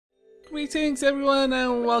Greetings everyone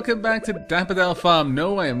and welcome back to Daffodil Farm.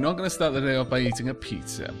 No, I am not going to start the day off by eating a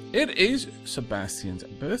pizza. It is Sebastian's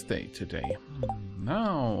birthday today.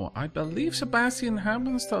 Now, I believe Sebastian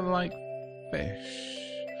happens to like fish.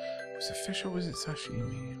 Was it fish or was it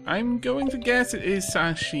sashimi? I'm going to guess it is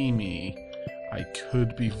sashimi. I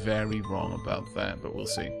could be very wrong about that, but we'll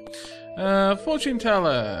see. Fortune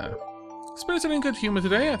teller. Spirited in good humour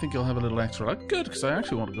today. I think you'll have a little extra luck. Good, because I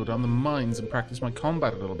actually want to go down the mines and practice my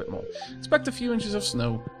combat a little bit more. Expect a few inches of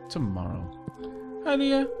snow tomorrow. Hi,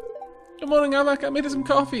 Leah. Good morning, Aavak. I made us some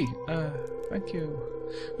coffee. Thank you.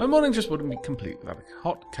 My morning just wouldn't be complete without a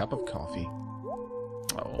hot cup of coffee.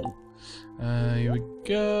 Oh. Here we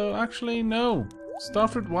go. Actually, no.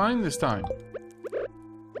 Starfruit wine this time.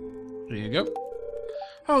 Here you go.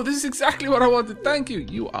 Oh, this is exactly what I wanted. Thank you.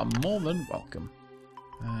 You are more than welcome.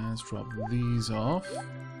 Let's drop these off.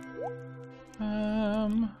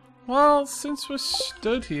 Well, since we're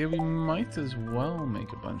stood here, we might as well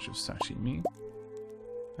make a bunch of sashimi.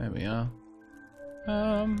 There we are.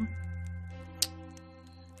 Got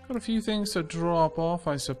a few things to drop off,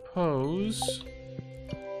 I suppose.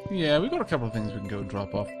 Yeah, we've got a couple of things we can go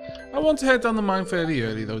drop off. I want to head down the mine fairly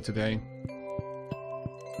early, though, today.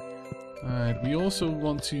 Alright, we also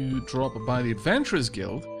want to drop by the Adventurers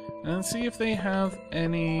Guild and see if they have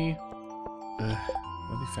any...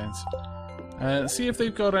 bloody fence. See if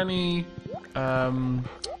they've got any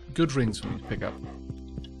good rings for me to pick up.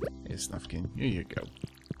 Here's Snufkin. Here you go.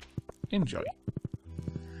 Enjoy.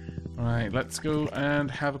 Alright, let's go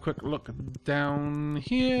and have a quick look down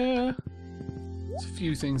here. There's a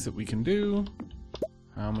few things that we can do.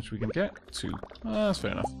 How much we can get? 2. That's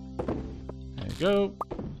fair enough. There you go.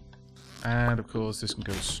 And of course this can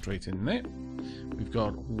go straight in there. We've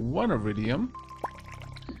got 1 iridium.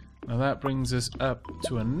 Now that brings us up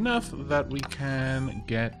to enough that we can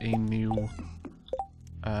get a new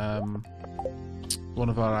one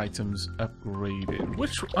of our items upgraded.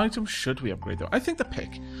 Which item should we upgrade though? I think the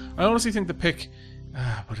pick. I honestly think the pick.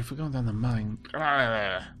 But if we're going down the mine,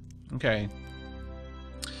 okay.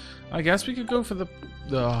 I guess we could go for the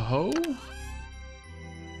hoe.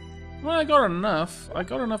 Well, I got enough. I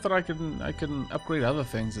got enough that I can upgrade other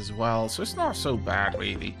things as well, so it's not so bad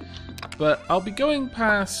really. But I'll be going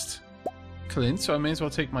past Clint, so I may as well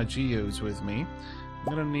take my geodes with me. I'm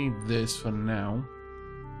gonna need this for now.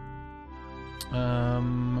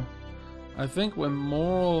 I think we're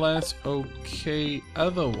more or less okay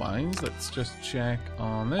otherwise. Let's just check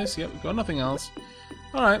on this. Yep, we've got nothing else.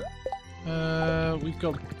 Alright. We've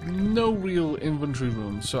got no real inventory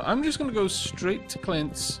room, so I'm just gonna go straight to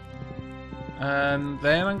Clint's. And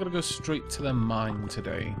then I'm going to go straight to the mine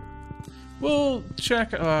today. We'll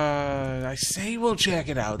check... I say we'll check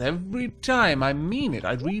it out every time. I mean it.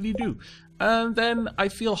 I really do. And then I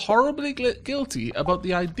feel horribly guilty about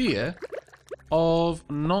the idea of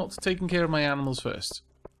not taking care of my animals first.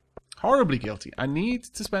 Horribly guilty. I need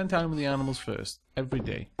to spend time with the animals first. Every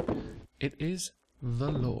day. It is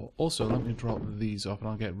the law. Also, let me drop these off and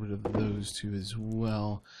I'll get rid of those two as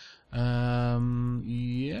well.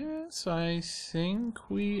 Yes, I think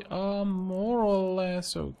we are more or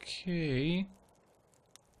less okay.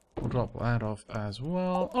 We'll drop that off as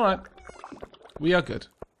well. Alright, we are good.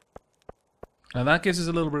 Now that gives us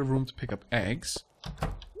a little bit of room to pick up eggs.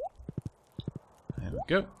 There we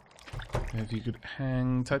go. If you could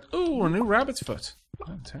hang tight. Oh, a new rabbit's foot.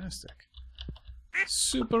 Fantastic.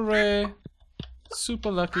 Super rare.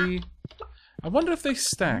 Super lucky. I wonder if they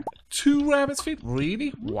stack 2 rabbit's feet?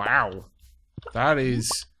 Really? Wow. That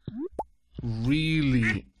is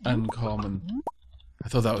really uncommon. I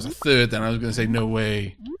thought that was a 3rd then. I was going to say no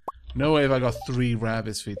way. No way if I got 3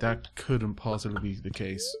 rabbit's feet. That couldn't possibly be the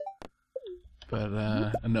case. But,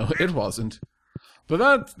 no, it wasn't.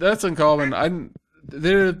 But that's uncommon.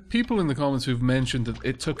 There are people in the comments who've mentioned that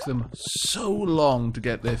it took them so long to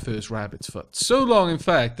get their first rabbit's foot. So long, in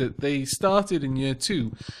fact, that they started in year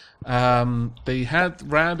 2. They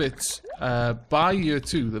had rabbits by year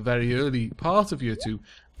 2, the very early part of year 2,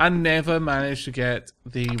 and never managed to get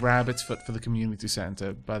the rabbit's foot for the community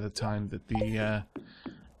centre by the time that the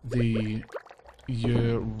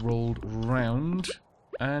year rolled round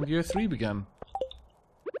and year 3 began.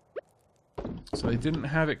 So they didn't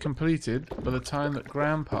have it completed by the time that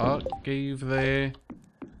Grandpa gave their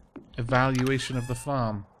evaluation of the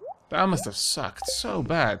farm. That must have sucked so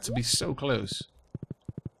bad to be so close.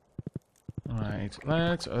 Alright,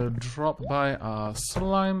 let's drop by our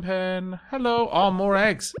slime pen. Hello! Oh, more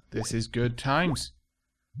eggs! This is good times.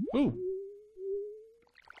 Ooh.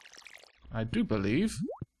 I do believe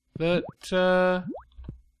that the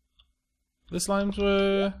slimes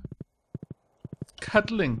were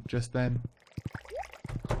cuddling just then.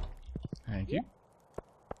 Thank you.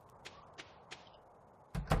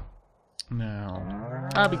 Now,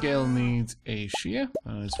 Abigail needs a shear.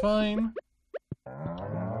 That is fine.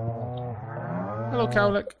 Hello,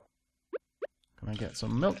 Cowlick. Can I get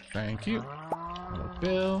some milk? Thank you. Hello,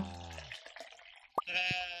 Bill.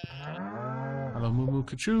 Hello, Moo Moo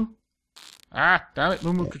Kachoo. Ah, damn it,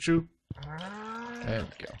 Moo Moo Kachoo. There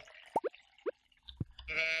we go.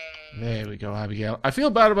 There we go, Abigail. I feel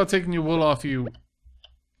bad about taking your wool off you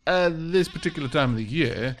this particular time of the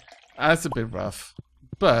year. That's a bit rough.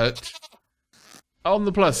 But, on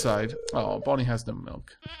the plus side... Oh, Bonnie has no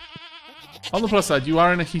milk. On the plus side, you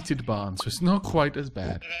are in a heated barn, so it's not quite as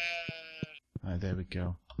bad. Alright, there we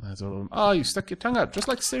go. That's all. Oh, you stuck your tongue out, just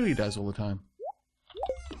like Siri does all the time.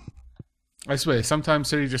 I swear, sometimes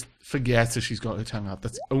Siri just forgets that she's got her tongue out.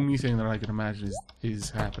 That's the only thing that I can imagine is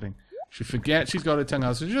happening. She forgets she's got her tongue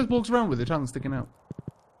out, so she just walks around with her tongue sticking out.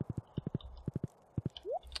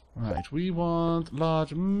 Right, we want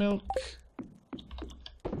large milk.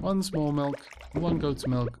 1 small milk, 1 goat's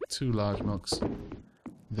milk, 2 large milks.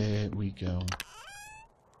 There we go.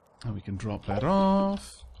 And we can drop that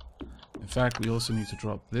off. In fact, we also need to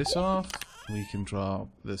drop this off. We can drop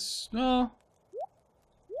this... No.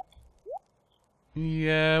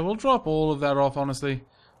 Yeah, we'll drop all of that off, honestly.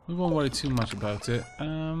 We won't worry too much about it.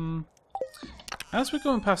 As we're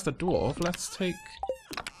going past the dwarf, let's take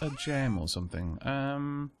a gem or something.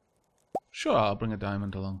 Sure, I'll bring a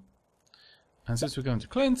diamond along. And since we're going to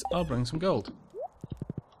Clint, I'll bring some gold.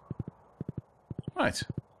 Right.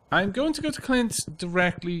 I'm going to go to Clint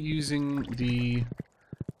directly using the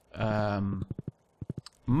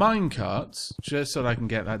minecarts, just so that I can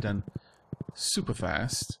get that done super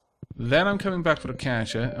fast. Then I'm coming back for the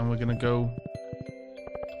cacher, and we're going to go...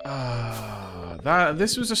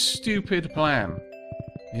 This was a stupid plan.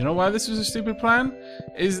 You know why this was a stupid plan?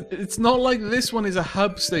 It's not like this one is a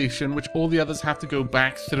hub station, which all the others have to go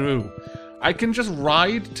back through. I can just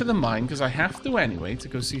ride to the mine, because I have to anyway, to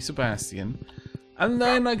go see Sebastian. And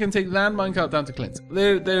then I can take that minecart down to Clint.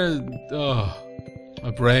 Oh,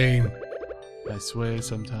 my brain. I swear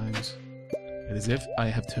sometimes. It is as if I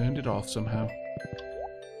have turned it off somehow.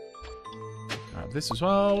 Grab this as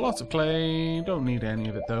well. Lots of clay. Don't need any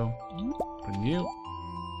of it though. Bring you.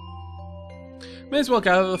 May as well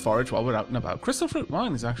gather the forage while we're out and about. Crystal fruit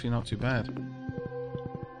wine is actually not too bad.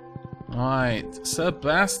 Right,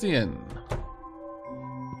 Sebastian.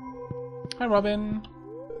 Hi, Robin.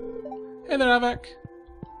 Hey there, Aavak.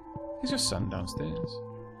 Is your son downstairs?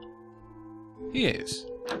 He is.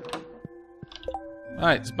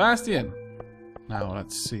 Right, Sebastian. Now,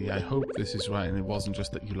 let's see. I hope this is right and it wasn't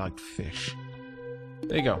just that you liked fish.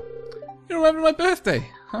 There you go. You remember my birthday.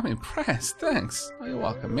 I'm impressed. Thanks. Oh, you're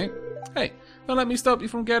welcome, mate. Hey, don't let me stop you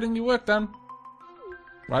from getting your work done.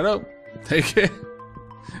 Righto. Take it.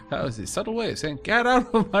 That was his subtle way of saying, get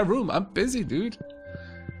out of my room. I'm busy, dude.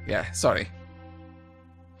 Yeah, sorry.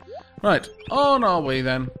 Right, on our way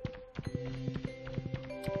then.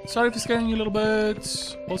 Sorry for scaring you, little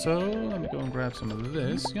birds. Also, let me go and grab some of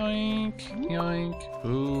this. Yoink, yoink.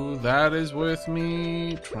 Ooh, that is worth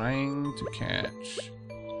me trying to catch.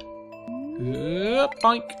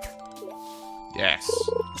 Boink. Yes.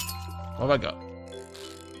 What have I got?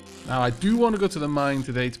 Now, I do want to go to the mine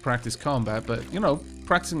today to practice combat, but, you know,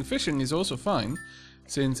 practicing fishing is also fine,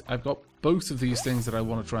 since I've got both of these things that I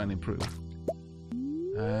want to try and improve.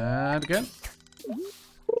 And again.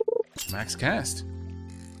 Max cast.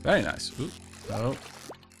 Very nice. Ooh. Oh.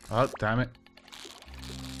 Oh, damn it.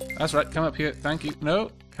 That's right, come up here. Thank you. No,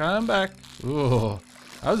 come back. Ooh.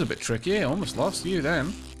 That was a bit tricky. I almost lost you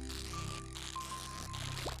then.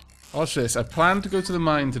 Watch this. I planned to go to the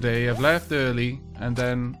mine today. I've left early. And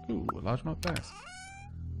then... Ooh, a largemouth bass.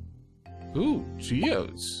 Ooh,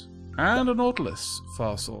 geodes. And a nautilus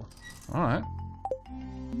fossil. Alright.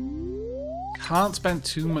 Can't spend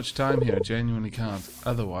too much time here. I genuinely can't.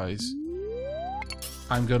 Otherwise,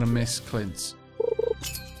 I'm gonna miss Clint's.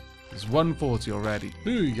 There's 140 already.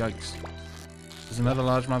 Ooh, yikes. There's another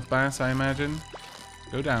largemouth bass, I imagine.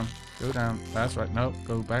 Go down. Go down. That's right. No,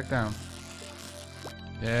 go back down.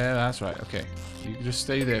 Yeah, that's right. Okay. You can just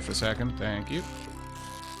stay there for a second. Thank you.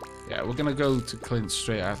 Yeah, we're gonna go to Clint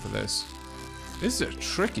straight after this. This is a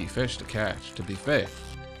tricky fish to catch, to be fair.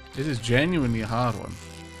 This is genuinely a hard one.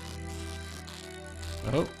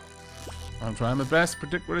 Oh. I'm trying my best to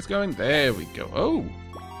predict where it's going. There we go. Oh.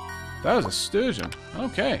 That was a sturgeon.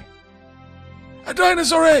 Okay. A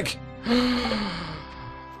dinosaur egg!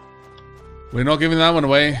 We're not giving that one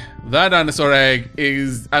away. That dinosaur egg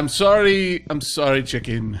is... I'm sorry,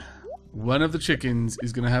 chicken. One of the chickens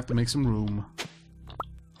is going to have to make some room.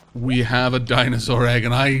 We have a dinosaur egg,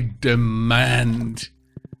 and I demand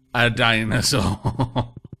A dinosaur.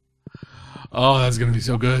 Oh, that's gonna be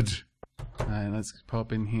so good. Alright, let's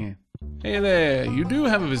pop in here. Hey there, you do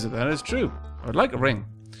have a visitor, that is true. I would like a ring.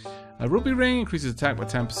 A rupee ring increases attack by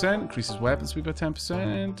 10%, increases weapon speed by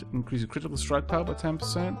 10%, increases critical strike power by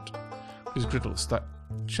 10%, increases critical strike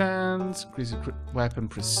chance, increases weapon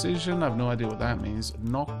precision. I have no idea what that means.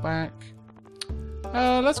 Knockback.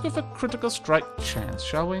 Let's go for critical strike chance,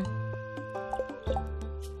 shall we?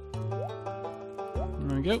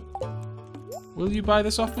 There we go. Will you buy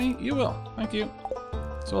this off me? You will. Thank you.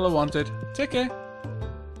 That's all I wanted. Take care.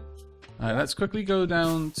 Alright, let's quickly go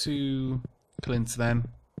down to Clint's then.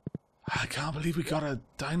 I can't believe we got a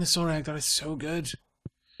dinosaur egg. That is so good.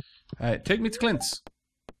 Alright, take me to Clint's.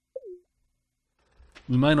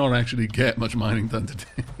 We might not actually get much mining done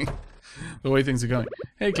today. The way things are going.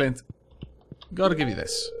 Hey, Clint. Gotta give you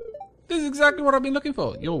this. This is exactly what I've been looking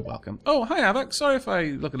for. You're welcome. Oh, hi, Aavak. Sorry if I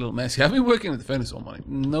look a little messy. I've been working at the furnace all morning.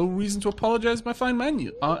 No reason to apologize, my fine man.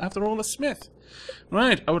 You are, after all, a smith.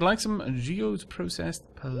 Right, I would like some geodes processed,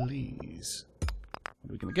 please. What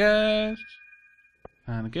are we gonna get?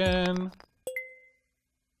 And again.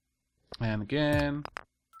 And again.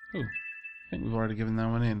 Oh, I think we've already given that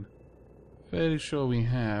one in. Fairly sure we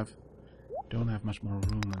have. Don't have much more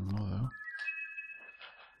room anymore, though.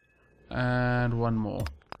 And one more.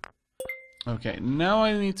 Okay, now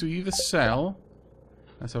I need to either sell.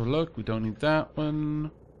 Let's have a look. We don't need that one.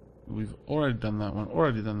 We've already done that one.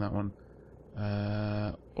 Already done that one.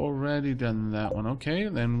 Already done that one. Okay,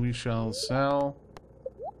 then we shall sell.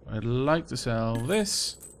 I'd like to sell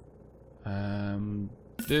this.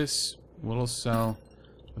 This will sell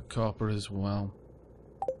the copper as well.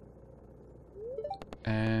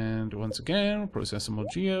 And once again, process some more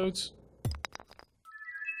geodes.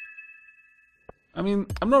 I mean,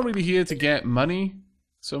 I'm not really here to get money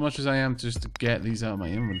so much as I am just to get these out of my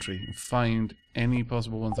inventory and find any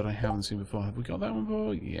possible ones that I haven't seen before. Have we got that one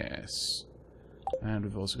before? Yes. And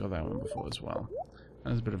we've also got that one before as well.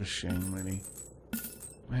 That's a bit of a shame, really.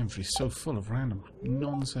 My inventory's so full of random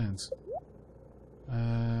nonsense.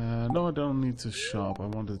 No, I don't need to shop. I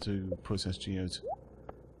wanted to process geodes.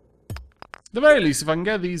 At the very least, if I can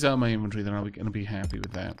get these out of my inventory, then I'm going to be happy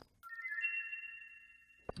with that.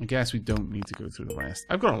 I guess we don't need to go through the rest.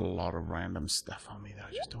 I've got a lot of random stuff on me that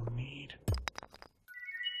I just don't need.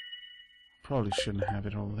 Probably shouldn't have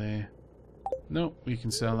it all there. Nope, we can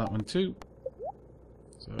sell that one too.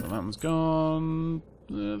 So that one's gone.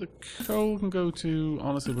 The coal can go to...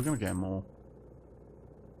 Honestly, we're going to get more.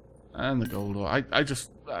 And the gold ore. I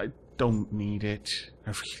don't need it.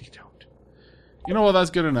 I really don't. You know what, that's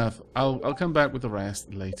good enough. I'll come back with the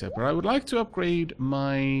rest later. But I would like to upgrade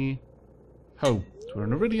my hoe to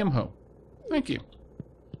an iridium hoe. Thank you.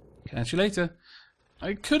 Catch you later.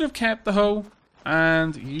 I could have kept the hoe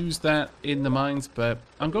and used that in the mines, but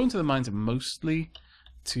I'm going to the mines mostly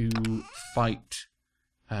to fight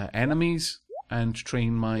enemies and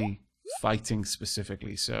train my fighting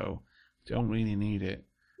specifically, so don't really need it.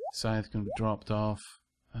 Scythe can be dropped off.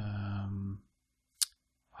 I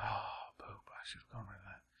should have gone with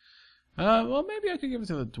that. Well, maybe I could give it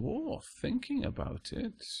to the dwarf. Thinking about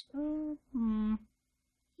it,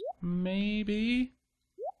 maybe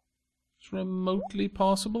it's remotely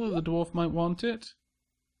possible that the dwarf might want it.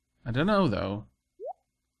 I don't know though.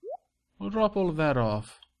 We'll drop all of that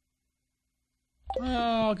off.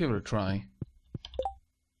 I'll give it a try.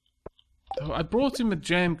 Oh, I brought him a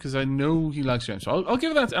gem because I know he likes gems. So I'll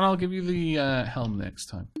give that, and I'll give you the helm next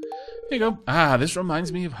time. Here you go. Ah, this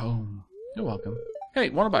reminds me of home. You're welcome. Hey,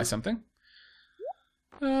 want to buy something?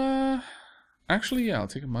 Actually, yeah, I'll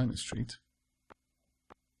take a miner's treat.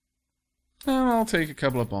 And I'll take a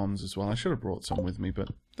couple of bombs as well. I should have brought some with me, but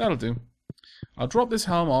that'll do. I'll drop this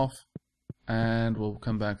helm off, and we'll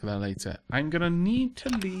come back for that later. I'm going to need to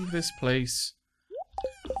leave this place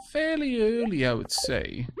fairly early, I would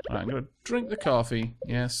say. Right, I'm going to drink the coffee.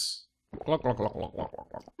 Yes. Glug, glug, glug, glug, glug,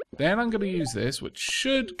 glug. Then I'm going to use this, which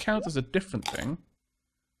should count as a different thing.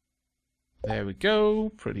 There we go.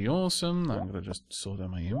 Pretty awesome. Now I'm going to just sort out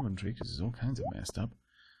my inventory because it's all kinds of messed up.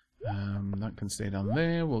 That can stay down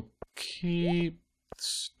there. We'll keep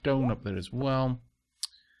stone up there as well.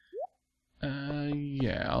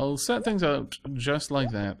 Yeah, I'll set things out just like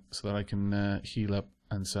that so that I can heal up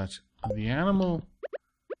and such. The animal,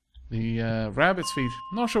 the rabbit's feet,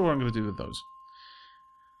 not sure what I'm going to do with those.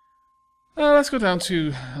 Let's go down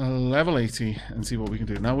to level 80 and see what we can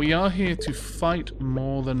do. Now, we are here to fight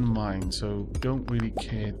more than mine, so don't really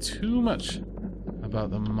care too much about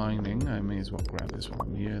the mining. I may as well grab this one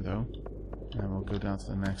from here, though. And we'll go down to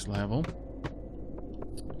the next level.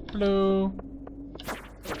 Hello.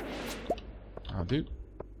 I'll do.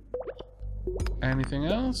 Anything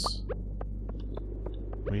else?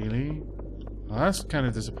 Really? Well, that's kind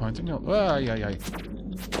of disappointing. Oh, yeah.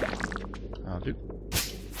 I'll do.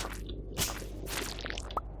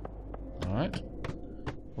 Alright.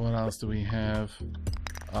 What else do we have?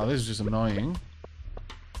 Oh, this is just annoying.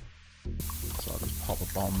 So I'll just pop a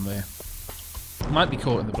bomb there. Might be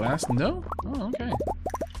caught in the blast. No? Oh, okay.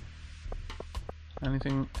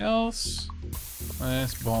 Anything else?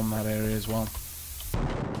 Let's bomb that area as well.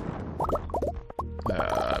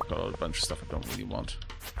 I've got a bunch of stuff I don't really want.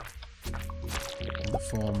 In the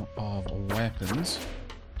form of weapons.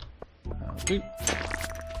 That'll do.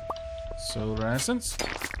 Solar essence.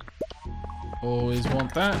 Always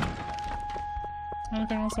want that.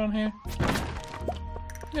 Anything else on here?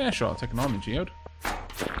 Yeah, sure, I'll take an army geode.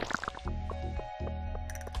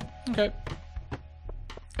 Okay.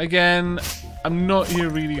 Again, I'm not here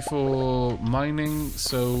really for mining,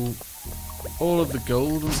 so all of the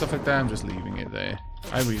gold and stuff like that, I'm just leaving it there.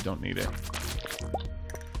 I really don't need it.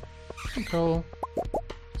 Some coal.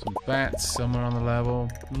 Some bats somewhere on the level.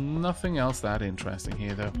 Nothing else that interesting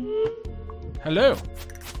here, though. Hello!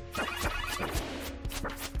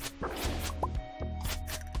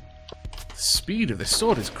 The speed of this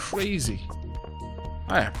sword is crazy.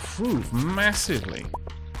 I approve massively.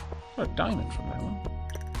 Got a diamond from that one.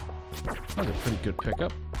 That's a pretty good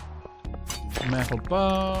pickup. Metal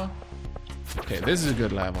bar. Okay, this is a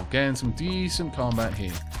good level. Getting some decent combat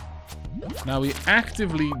here. Now, we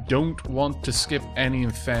actively don't want to skip any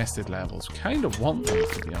infested levels. Kind of want them,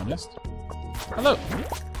 to be honest. Hello.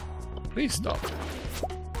 Please stop.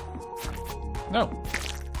 No.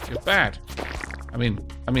 You're bad. I mean,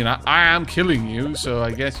 I am killing you, so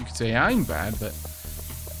I guess you could say I'm bad, but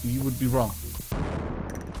you would be wrong.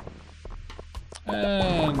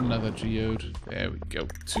 Another geode. There we go.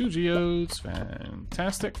 2 geodes.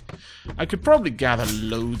 Fantastic. I could probably gather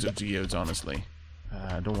loads of geodes, honestly.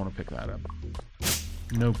 I don't want to pick that up.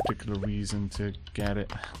 No particular reason to get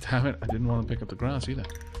it. Damn it, I didn't want to pick up the grass either.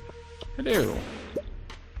 Hello.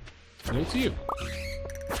 Hello to you.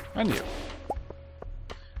 And you.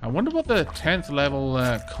 I wonder what the 10th level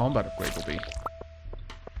combat upgrade will be.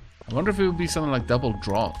 I wonder if it would be something like double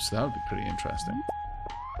drops. That would be pretty interesting.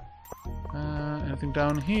 Anything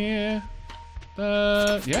down here?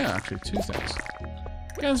 Yeah, actually 2 things.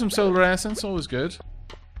 Getting some solar essence, always good.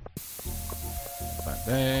 Back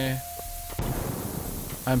there.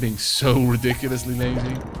 I'm being so ridiculously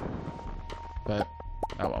lazy. But,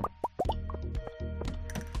 oh well.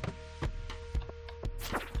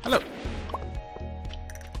 Hello.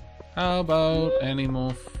 How about any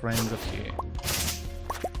more friends up here?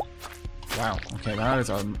 Wow, okay, that is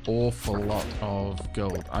an awful lot of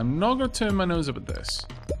gold. I'm not going to turn my nose up at this.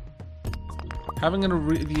 Having an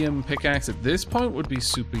iridium pickaxe at this point would be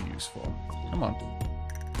super useful. Come on.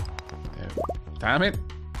 There. Damn it.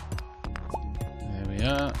 There we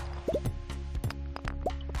are.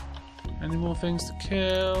 Any more things to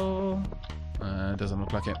kill? Doesn't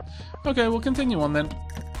look like it. Okay, we'll continue on then.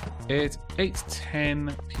 It's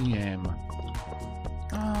 8:10 p.m.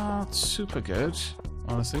 Ah, super good.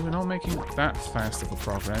 Honestly, we're not making that fast of a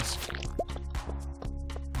progress.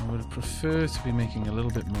 I would prefer to be making a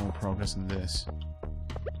little bit more progress in this.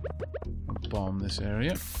 I'll bomb this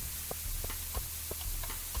area.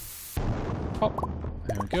 Pop.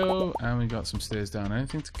 There we go. And we got some stairs down.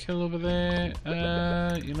 Anything to kill over there?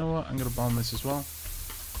 You know what? I'm going to bomb this as well.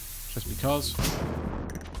 Just because.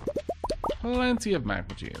 Plenty of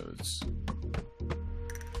magma geodes.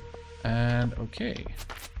 And okay.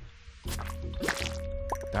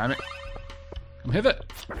 Damn it. Come hither.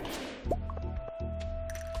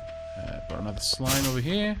 Got another slime over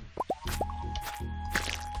here.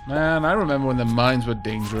 Man, I remember when the mines were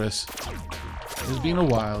dangerous. It's been a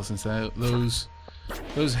while since those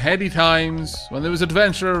heady times when there was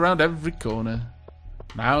adventure around every corner.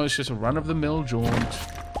 Now it's just a run-of-the-mill jaunt.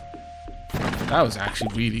 That was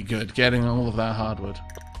actually really good, getting all of that hardwood.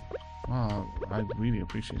 Wow, I really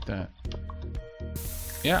appreciate that.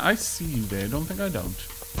 Yeah, I see you there. Don't think I don't.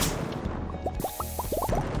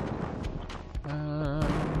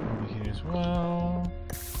 Over here as well.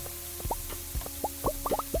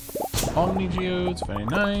 Omni geodes, very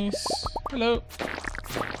nice. Hello.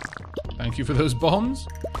 Thank you for those bombs.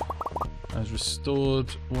 Has restored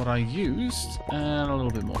what I used, and a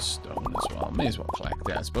little bit more stone as well. May as well collect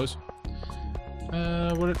that, I suppose.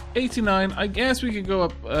 We're at 89. I guess we could go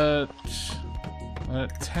up at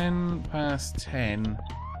 10 past 10.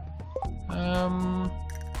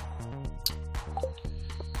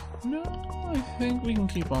 No, I think we can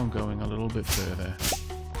keep on going a little bit further.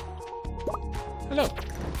 Hello.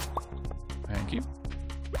 Thank you.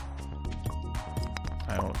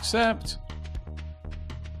 I will accept.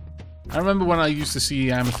 I remember when I used to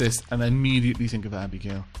see Amethyst and I immediately think of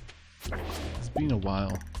Abigail. It's been a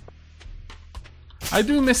while. I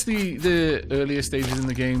do miss the earlier stages in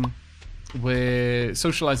the game where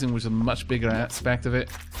socializing was a much bigger aspect of it.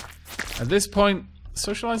 At this point,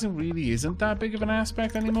 socializing really isn't that big of an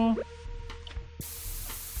aspect anymore.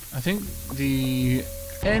 I think the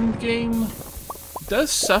end game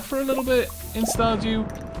does suffer a little bit in Stardew,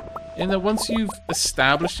 in that once you've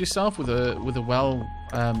established yourself with a well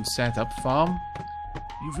set up farm,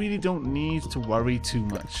 you really don't need to worry too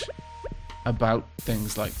much about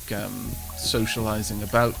things like socializing,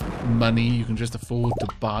 about money. You can just afford to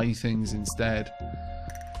buy things instead.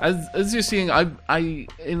 As you're seeing, I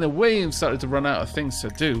in a way have started to run out of things to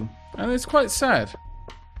do, and it's quite sad.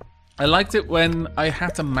 I liked it when I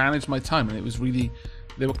had to manage my time, and it was really,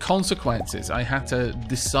 there were consequences. I had to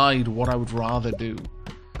decide what I would rather do.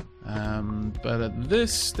 But at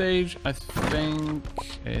this stage, I think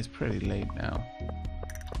it's pretty late now.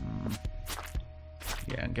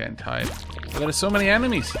 Yeah, I'm getting tired. There are so many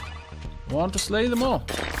enemies. I want to slay them all.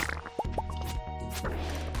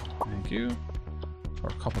 Thank you. Or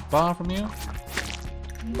a copper bar from you.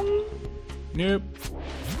 Nope.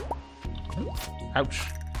 Ouch.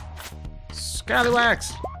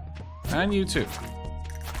 Scallywags! And you too.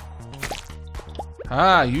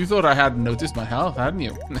 Ah, you thought I hadn't noticed my health, hadn't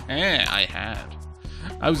you? I had.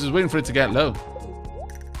 I was just waiting for it to get low.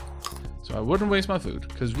 So I wouldn't waste my food,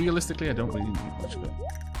 because realistically I don't really need much of it.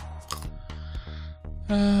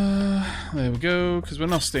 There we go, because we're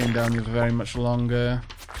not staying down here for very much longer.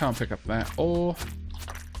 Can't pick up that ore.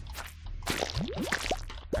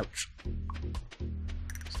 Ouch.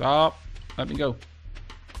 Stop. Let me go.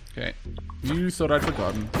 Okay. You thought I'd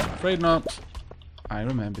forgotten. Afraid not. I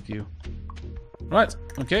remembered you. Right.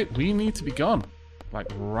 Okay. We need to be gone. Like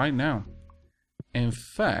right now. In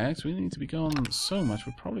fact, we need to be gone so much,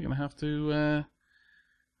 we're probably going to have to...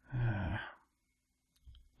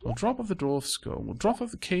 we'll drop off the dwarf skull. We'll drop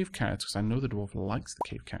off the cave carrots, because I know the dwarf likes the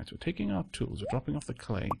cave carrots. We're taking our tools. We're dropping off the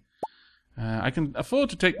clay. I can afford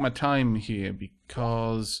to take my time here,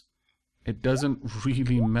 because it doesn't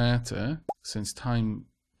really matter, since time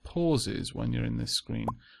pauses when you're in this screen.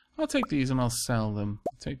 I'll take these and I'll sell them.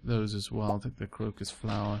 I'll take those as well. I'll take the crocus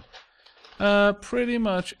flower. Pretty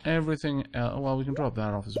much everything else. Well, we can drop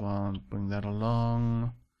that off as well and bring that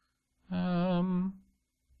along.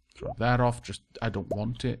 Drop that off. Just, I don't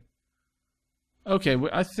want it. Okay,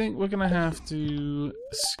 I think we're going to have to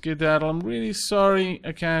skedaddle. I'm really sorry,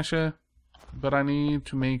 Akasha, but I need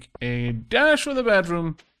to make a dash for the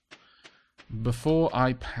bedroom before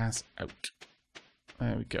I pass out.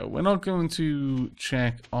 There we go. We're not going to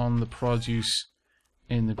check on the produce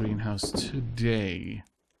in the greenhouse today.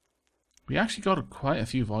 We actually got quite a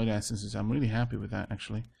few void essences. I'm really happy with that,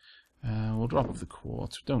 actually. We'll drop off the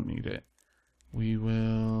quartz. We don't need it. We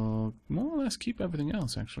will more or less keep everything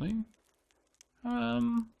else, actually. We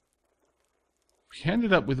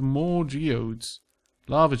ended up with more geodes,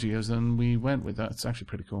 lava geodes, than we went with. That's actually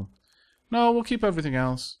pretty cool. No, we'll keep everything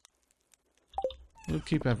else. We'll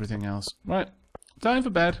keep everything else. Right. Time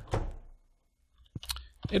for bed.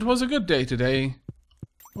 It was a good day today.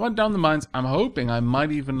 Went down the mines. I'm hoping I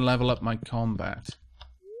might even level up my combat.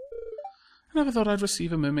 I never thought I'd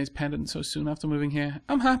receive a mermaid's pendant so soon after moving here.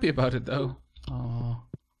 I'm happy about it, though. Aww.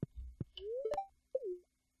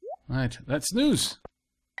 Right, let's snooze.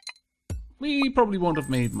 We probably won't have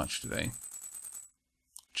made much today.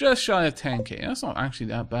 Just shy of 10k. That's not actually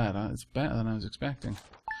that bad. It's better than I was expecting.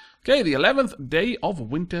 Okay, the 11th day of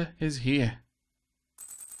winter is here.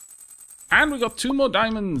 And we got 2 more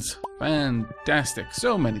diamonds. Fantastic.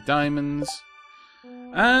 So many diamonds.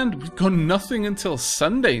 And we've got nothing until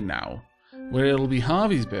Sunday now, where it'll be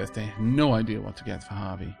Harvey's birthday. No idea what to get for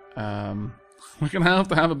Harvey. We're going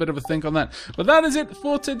to have a bit of a think on that. But that is it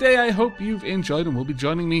for today. I hope you've enjoyed and will be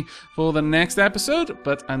joining me for the next episode.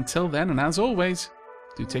 But until then, and as always,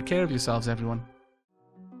 do take care of yourselves, everyone.